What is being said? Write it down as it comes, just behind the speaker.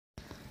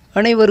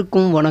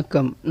அனைவருக்கும்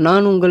வணக்கம்.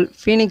 நான் உங்கள்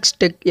ஃபீனிக்ஸ்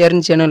டெக்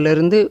எர்ன்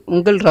சேனல்லேருந்து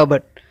உங்கள்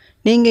ராபர்ட்.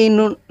 நீங்கள்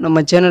இன்னும்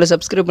நம்ம சேனலை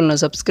சப்ஸ்கிரைப்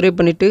பண்ணலாம், சப்ஸ்கிரைப்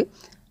பண்ணிவிட்டு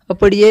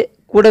அப்படியே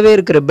கூடவே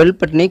இருக்கிற பெல்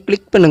பட்டனை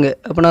கிளிக் பண்ணுங்கள்.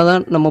 அப்படின்னா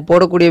தான் நம்ம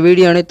போடக்கூடிய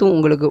வீடியோ அனைத்தும்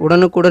உங்களுக்கு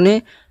உடனுக்குடனே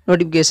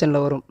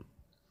நோட்டிஃபிகேஷனில் வரும்.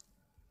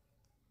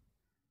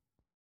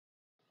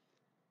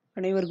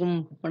 அனைவருக்கும்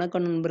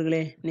வணக்கம்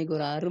நண்பர்களே. இன்றைக்கி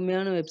ஒரு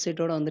அருமையான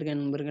வெப்சைட்டோடு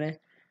வந்திருக்கேன் நண்பர்களே.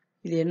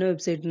 இது என்ன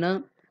வெப்சைட்னா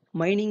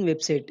மைனிங்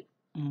வெப்சைட்.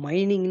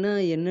 மைனிங்னா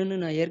என்னன்னு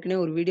நான்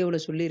ஏற்கனவே ஒரு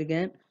வீடியோவில்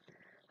சொல்லியிருக்கேன்.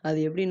 அது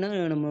எப்படின்னா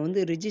நம்ம வந்து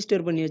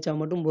ரிஜிஸ்டர் பண்ணி வச்சா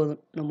மட்டும் போதும்.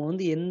 நம்ம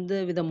வந்து எந்த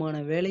விதமான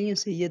வேலையும்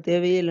செய்ய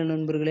தேவையே இல்லை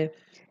நண்பர்களே.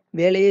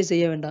 வேலையே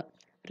செய்ய வேண்டாம்,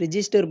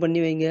 ரிஜிஸ்டர் பண்ணி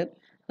வைங்க.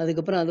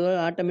 அதுக்கப்புறம் அதுவாக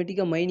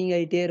ஆட்டோமேட்டிக்காக மைனிங்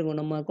ஆகிட்டே இருக்கும்,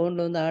 நம்ம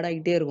அக்கௌண்ட்டில் வந்து ஆட்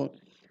ஆகிட்டே இருக்கும்.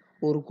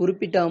 ஒரு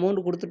குறிப்பிட்ட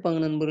அமௌண்ட்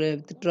கொடுத்துருப்பாங்க நண்பர்களே,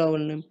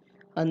 வித்ட்ராவல்னு.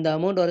 அந்த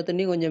அமௌண்ட் வர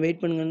தண்ணி கொஞ்சம்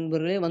வெயிட் பண்ணுங்க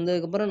நண்பர்களே.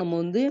 வந்ததுக்கப்புறம் நம்ம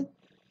வந்து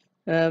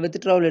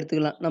வித்ட்ராவல்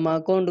எடுத்துக்கலாம். நம்ம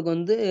அக்கௌண்ட்டுக்கு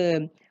வந்து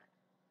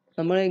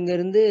நம்மளே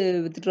இங்கேருந்து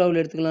வித்ட்ராவல்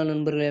எடுத்துக்கலாம்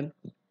நண்பர்களே.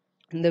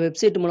 இந்த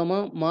வெப்சைட்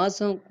மூலமாக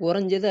மாதம்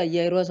குறைஞ்சது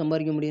 5000 ரூபா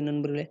சம்பாதிக்க முடியும்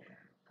நண்பர்களே.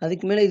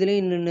 அதுக்கு மேலே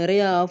இதுலேயும் இன்னும்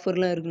நிறையா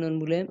ஆஃபர்லாம் இருக்குது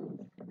நண்பர்களே.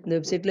 இந்த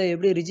வெப்சைட்டில்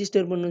எப்படி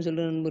ரிஜிஸ்டர் பண்ணணும்னு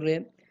சொல்கிறேன் நண்பர்களே.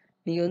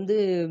 நீங்கள் வந்து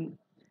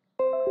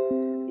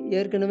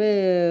ஏற்கனவே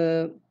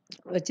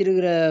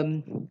வச்சிருக்கிற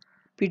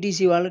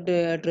பிடிசி வாலெட்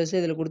அட்ரஸை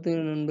இதில்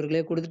கொடுத்துங்க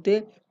நண்பர்களே. கொடுத்துட்டு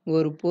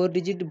ஒரு 4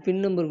 டிஜிட்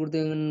பின் நம்பர்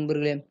கொடுத்துங்க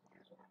நண்பர்களே.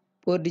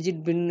 4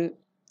 டிஜிட் பின்னு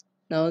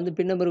நான் வந்து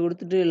பின் நம்பர்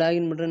கொடுத்துட்டு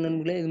லாகின் பண்ணுறேன்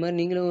நண்பர்களே. இது மாதிரி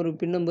நீங்களும் ஒரு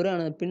பின் நம்பரு,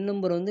 ஆனால் பின்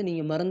நம்பரை வந்து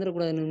நீங்கள்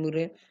மறந்துடக்கூடாது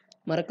நண்பர்களே.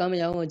 மறக்காமல்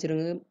ஞாபகம்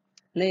வச்சுருங்க.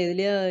 இல்லை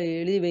எதுலையா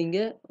எழுதி வைங்க.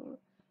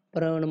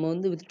 அப்புறம் நம்ம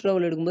வந்து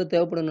வித்ட்ராவல் எடுக்கும்போது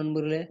தேவைப்படும்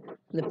நண்பர்களே.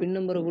 இந்த பின்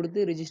நம்பரை கொடுத்து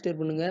ரிஜிஸ்டர்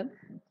பண்ணுங்கள்.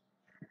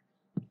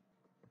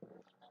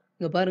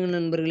 இங்கே பாருங்கள்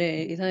நண்பர்களே,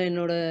 இதான்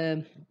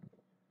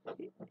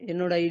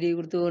என்னோட ஐடி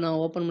கொடுத்து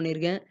நான் ஓப்பன்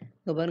பண்ணியிருக்கேன்.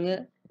 இங்கே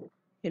பாருங்கள்,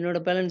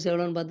 என்னோடய பேலன்ஸ்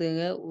எவ்வளோன்னு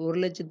பார்த்துக்கோங்க.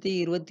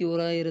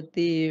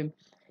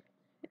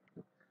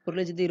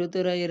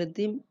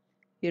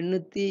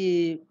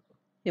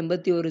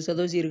 1,21,881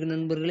 சதவீதம் இருக்குது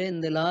நண்பர்களே.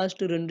 இந்த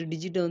லாஸ்ட்டு 2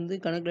 டிஜிட்டை வந்து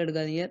கணக்கில்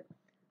எடுக்காதீங்க.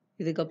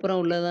 இதுக்கப்புறம்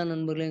உள்ளதான்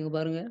நண்பர்களே. இங்கே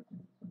பாருங்கள்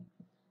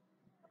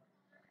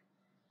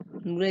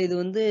நண்பர்களே, இது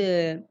வந்து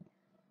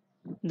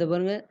இந்த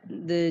பாருங்கள்,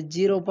 இந்த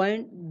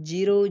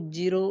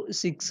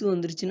 0.006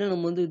 வந்துருச்சுன்னா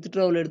நம்ம வந்து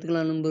வித்ட்ராவல்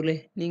எடுத்துக்கலாம் நண்பர்களே.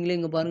 நீங்களே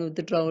இங்கே பாருங்கள்,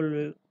 வித்ட்ராவல்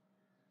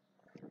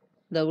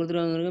இதை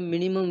கொடுத்துருவாங்க.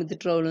 மினிமம்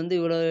வித்ட்ராவல் வந்து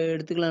இவ்வளோ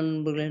எடுத்துக்கலாம்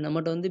நண்பர்களே.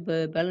 நம்மகிட்ட வந்து இப்போ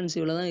பேலன்ஸ்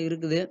இவ்வளோ தான்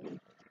இருக்குது.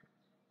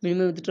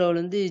 மினிமம் வித்ட்ராவல்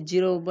வந்து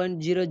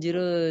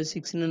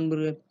 0.006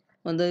 நண்பர்களே.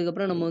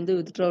 வந்ததுக்கப்புறம் நம்ம வந்து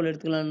வித்ட்ராவல்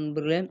எடுத்துக்கலாம்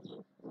நண்பர்களே.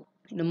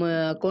 நம்ம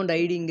அக்கௌண்ட்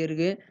ஐடி இங்கே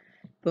இருக்குது.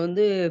 இப்போ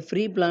வந்து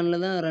ஃப்ரீ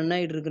பிளானில் தான் ரன்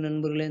ஆகிட்டு இருக்கு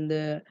நண்பர்களே.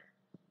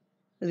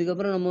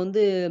 இதுக்கப்புறம்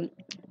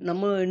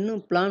நம்ம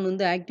இன்னும் பிளான்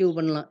வந்து ஆக்டிவ்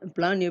பண்ணலாம்.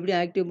 பிளான் எப்படி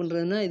ஆக்டிவ்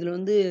பண்ணுறதுன்னா, இதில்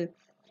வந்து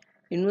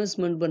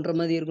இன்வெஸ்ட்மெண்ட் பண்ணுற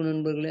மாதிரி இருக்கும்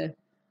நண்பர்களே.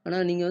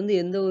 ஆனால் நீங்கள் வந்து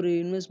எந்த ஒரு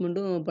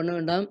இன்வெஸ்ட்மெண்ட்டும் பண்ண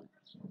வேண்டாம்.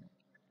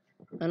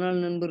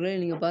 அதனால் நண்பர்களே,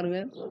 நீங்கள்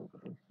பாருங்கள்,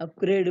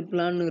 அப்கிரேடு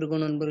பிளான்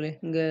இருக்கும் நண்பர்களே.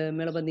 இங்கே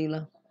மேலே பார்த்தீங்களா,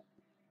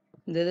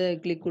 இந்த இதை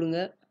கிளிக் கொடுங்க.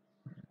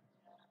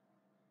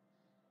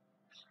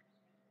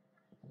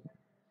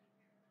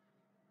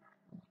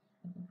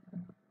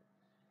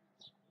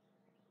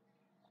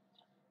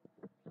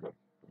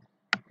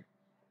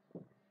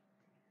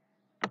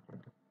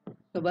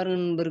 இப்போ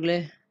பாருங்கள் நண்பர்களே,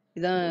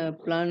 இதான்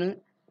பிளானு.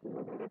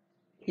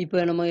 இப்போ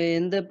நம்ம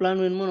எந்த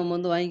பிளான் வேணுமோ நம்ம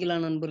வந்து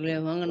வாங்கிக்கலாம் நண்பர்களே.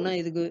 வாங்கினா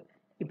இதுக்கு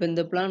இப்போ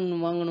இந்த பிளான்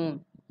வாங்கணும்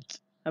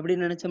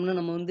அப்படின்னு நினச்சோம்னா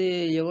நம்ம வந்து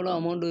எவ்வளோ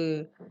அமௌண்ட்டு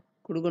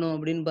கொடுக்கணும்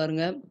அப்படின்னு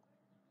பாருங்கள்.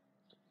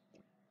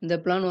 இந்த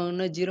பிளான்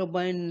வாங்கினா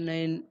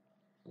 0.9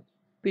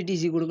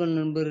 பிடிசி கொடுக்கணும்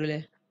நண்பர்களே.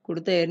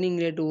 கொடுத்த எர்னிங்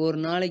ரேட்டு ஒரு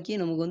நாளைக்கு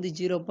நமக்கு வந்து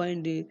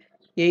 0.8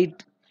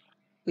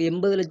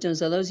 80 லட்சம்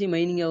சதவீதம்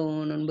மைனிங்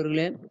ஆகும்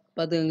நண்பர்களே,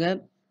 பார்த்துக்கோங்க.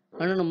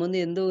 ஆனால் நம்ம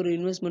வந்து எந்த ஒரு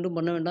இன்வெஸ்ட்மெண்ட்டும்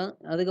பண்ண வேண்டாம்.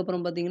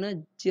 அதுக்கப்புறம் பார்த்தீங்கன்னா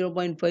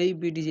 0.5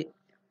 பிடிசி,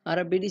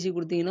 அரை பிடிசி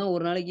கொடுத்தீங்கன்னா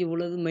ஒரு நாளைக்கு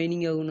இவ்வளவு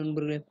மைனிங் ஆகும்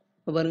நண்பர்களே.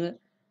 இப்போ பாருங்கள்,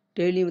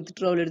 டெய்லி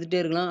வித்ட்ராவல்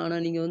எடுத்துகிட்டே இருக்கலாம்.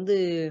 ஆனால் நீங்கள் வந்து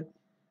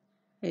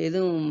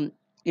எதுவும்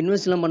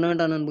இன்வெஸ்ட்லாம் பண்ண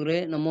வேண்டாம் நண்பர்களே.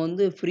 நம்ம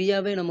வந்து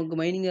ஃப்ரீயாகவே நமக்கு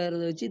மைனிங்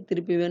ஆகிறத வச்சு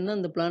திருப்பி வேணுன்னா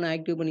அந்த பிளானை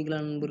ஆக்டிவ்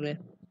பண்ணிக்கலாம் நண்பர்களே.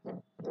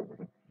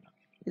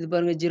 இது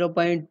பாருங்கள்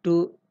 0.2,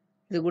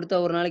 இது கொடுத்தா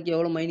ஒரு நாளைக்கு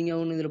எவ்வளோ மைனிங்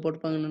ஆகும்னு இதில்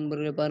போட்டுப்பாங்க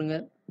நண்பர்களே.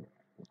 பாருங்கள்,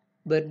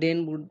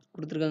 பர்த்டேன்னு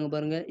கொடுத்துருக்காங்க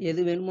பாருங்கள். எது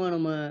வேணுமோ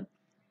நம்ம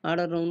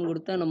ஆர்டர் ரவுண்ட்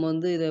கொடுத்தா நம்ம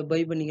வந்து இதை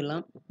பை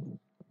பண்ணிக்கலாம்.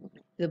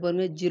 இதை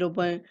பாருங்கள்,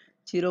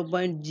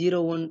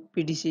 0.01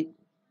 பிடிசி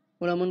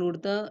இவ்வளோ அமௌண்ட்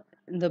கொடுத்தா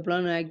இந்த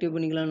பிளான் ஆக்டிவ்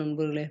பண்ணிக்கலாம்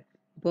நண்பர்களே.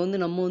 இப்போ வந்து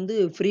நம்ம வந்து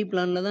ஃப்ரீ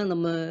பிளானில் தான்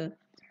நம்ம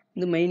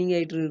வந்து மைனிங்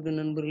ஆகிட்டு இருக்கு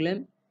நண்பர்களே.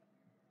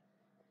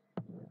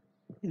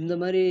 இந்த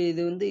மாதிரி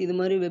இது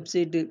மாதிரி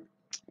வெப்சைட்டு,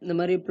 இந்த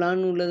மாதிரி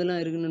பிளான்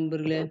உள்ளதெல்லாம் இருக்குது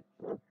நண்பர்களே.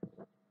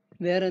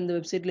 வேறு இந்த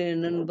வெப்சைட்டில்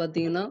என்னென்னு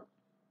பார்த்தீங்கன்னா,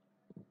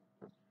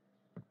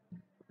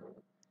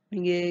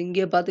 நீங்கள்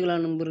இங்கே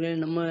பார்த்துக்கலாம் நண்பர்களே.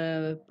 நம்ம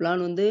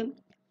பிளான் வந்து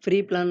ஃப்ரீ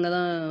பிளானில்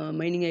தான்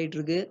மைனிங்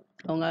ஆகிட்டுருக்கு.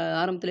 அவங்க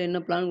ஆரம்பத்தில்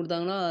என்ன பிளான்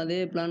கொடுத்தாங்களோ அதே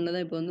பிளானில்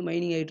தான் இப்போ வந்து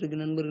மைனிங்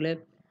ஆகிட்டுருக்கு நண்பர்களே.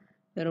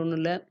 வேறு ஒன்றும்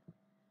இல்லை.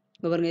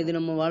 இங்கே பாருங்கள், இது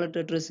நம்ம வாலெட்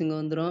அட்ரஸ் இங்கே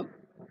வந்துடும்.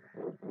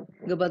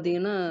 இங்கே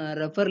பார்த்தீங்கன்னா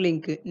ரெஃபர்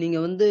லிங்க்கு,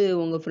 நீங்கள் வந்து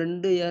உங்கள்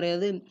ஃப்ரெண்டு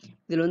யாரையாவது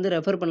இதில் வந்து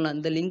ரெஃபர் பண்ணலாம்.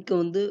 இந்த லிங்க்கை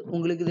வந்து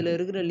உங்களுக்கு இதில்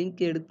இருக்கிற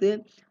லிங்க் எடுத்து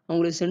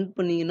அவங்களுக்கு சென்ட்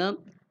பண்ணிங்கன்னா,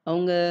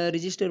 அவங்க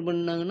ரிஜிஸ்டர்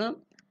பண்ணாங்கன்னா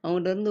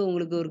அவங்கள்ட்ட இருந்து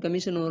உங்களுக்கு ஒரு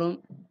கமிஷன் வரும்.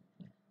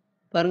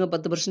 பாருங்க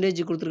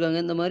 10% குடுத்துருக்காங்க.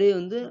 இந்த மாரி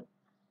வந்து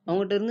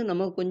அவங்கட்ட இருந்து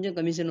நமக்கு கொஞ்சம்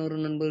கமிஷன்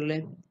வரும் நண்பர்களே.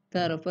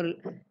 இதான் ரெஃபரல்.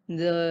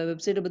 இந்த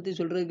வெப்சைட்ட பத்தி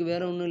சொல்றதுக்கு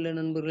வேற ஒண்ணும் இல்ல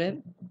நண்பர்களே.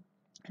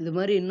 இது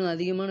மாரி இன்னும்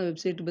அதிகமான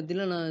வெப்சைட்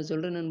பத்திலாம் நான்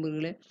சொல்றேன்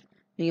நண்பர்களே.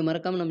 நீங்க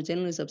மறக்காம நம்ம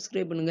சேனல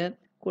சப்ஸ்கிரைப் பண்ணுங்க.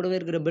 கூடவே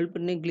இருக்கிற பெல்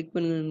பட்டனையும் கிளிக்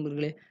பண்ணுங்க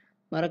நண்பர்களே.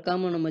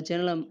 மறக்காம நம்ம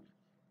சேனல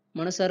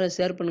மனசார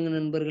ஷேர் பண்ணுங்க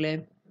நண்பர்களே.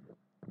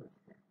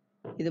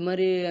 இது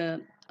மாரி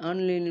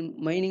ஆன்லைன்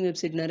மைனிங்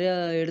வெப்சைட் நெறையா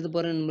எடுத்து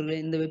போறேன் நண்பர்களே.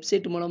 இந்த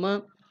வெப்சைட் மூலமா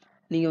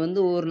நீங்க வந்து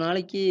ஒரு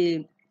நாளைக்கு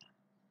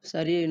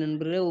சரி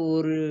நண்பர்களே,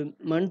 ஒரு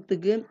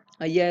மந்த்துக்கு ரூ.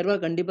 5000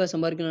 கண்டிப்பா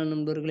சம்பாரிக்கலாம்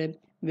நண்பர்களே.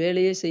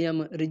 வேலையே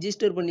செய்யாம.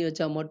 ரிஜிஸ்டர் பண்ணி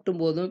வச்சா மட்டும்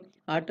போதும்.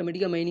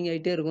 ஆட்டோமேட்டிக்கா மைனிங்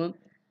ஆயிட்டே இருக்கும்.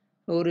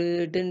 ஒரு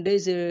 10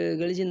 டேஸ்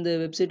கழிச்சு இந்த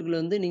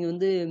வெப்சைட்டுக்குள்ள வந்து நீங்க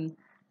வந்து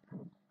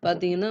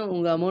பார்த்தீங்கன்னா,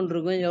 உங்க அமௌண்ட்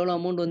இருக்கும். எவ்வளோ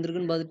அமௌண்ட்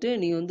வந்திருக்குன்னு பார்த்துட்டு,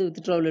 நீங்க வந்து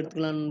வித்ட்ராவல்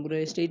எடுத்துக்கலாம்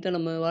நண்பர்களே. ஸ்ட்ரெயிட்டா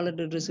நம்ம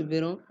வாலெட் அட்ரஸுக்கு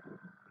போயிரும்.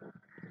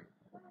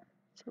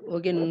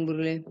 ஓகே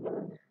நண்பர்களே.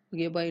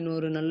 Okay bye.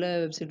 இன்னொரு நல்ல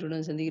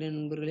வெப்சைட்டுடன் சந்திக்கிறேன்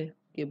நண்பர்களே.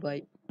 Okay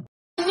bye.